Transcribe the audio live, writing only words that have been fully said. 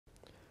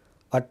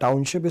A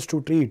township is to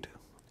treat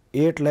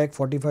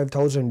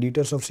 8,45,000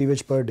 liters of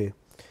sewage per day,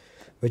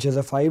 which has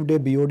a 5-day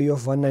BOD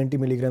of 190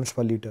 milligrams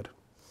per liter.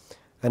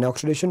 An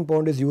oxidation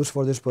pond is used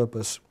for this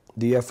purpose.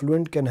 The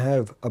effluent can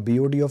have a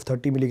BOD of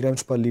 30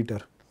 milligrams per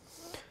liter.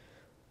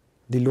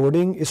 The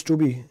loading is to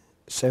be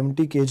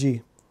 70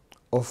 kg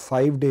of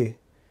 5-day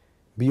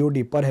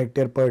BOD per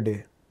hectare per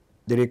day.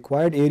 The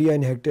required area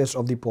in hectares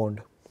of the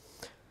pond.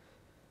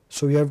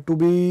 So we have to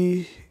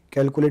be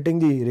calculating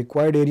the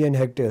required area in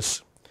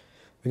hectares.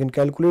 We can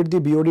calculate the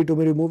BOD to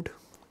be removed.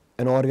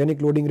 An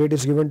organic loading rate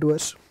is given to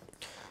us.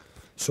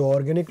 So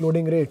organic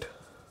loading rate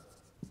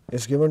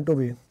is given to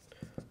be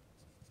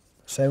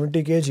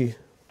 70 kg.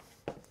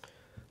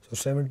 So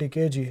 70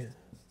 kg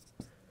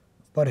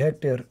per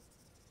hectare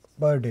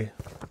per day.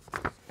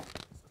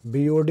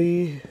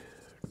 BOD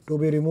to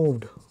be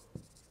removed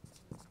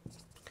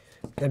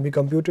can be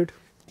computed.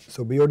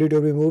 So BOD to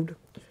be removed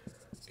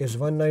is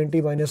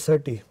 190 minus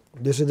 30.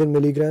 This is in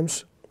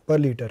milligrams per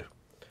liter.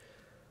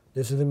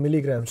 This is in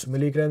milligrams.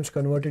 Milligrams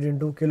converted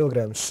into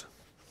kilograms.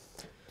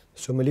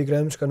 So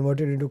milligrams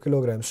converted into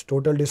kilograms.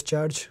 Total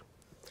discharge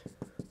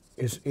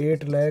is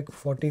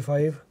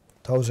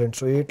 8,45,000.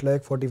 So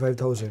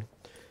 8,45,000.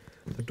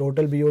 The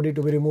total BOD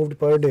to be removed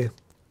per day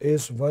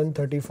is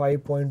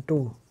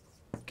 135.2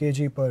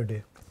 kg per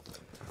day.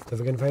 So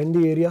we can find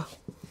the area.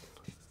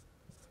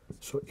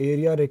 So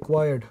area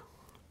required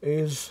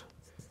is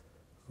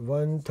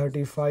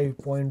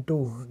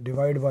 135.2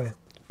 divided by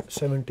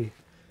 70.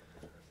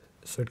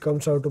 So it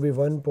comes out to be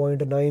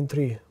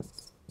 1.93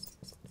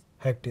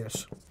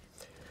 hectares.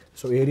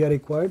 So area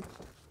required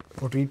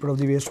for treatment of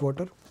the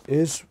wastewater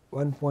is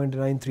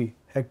 1.93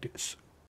 hectares.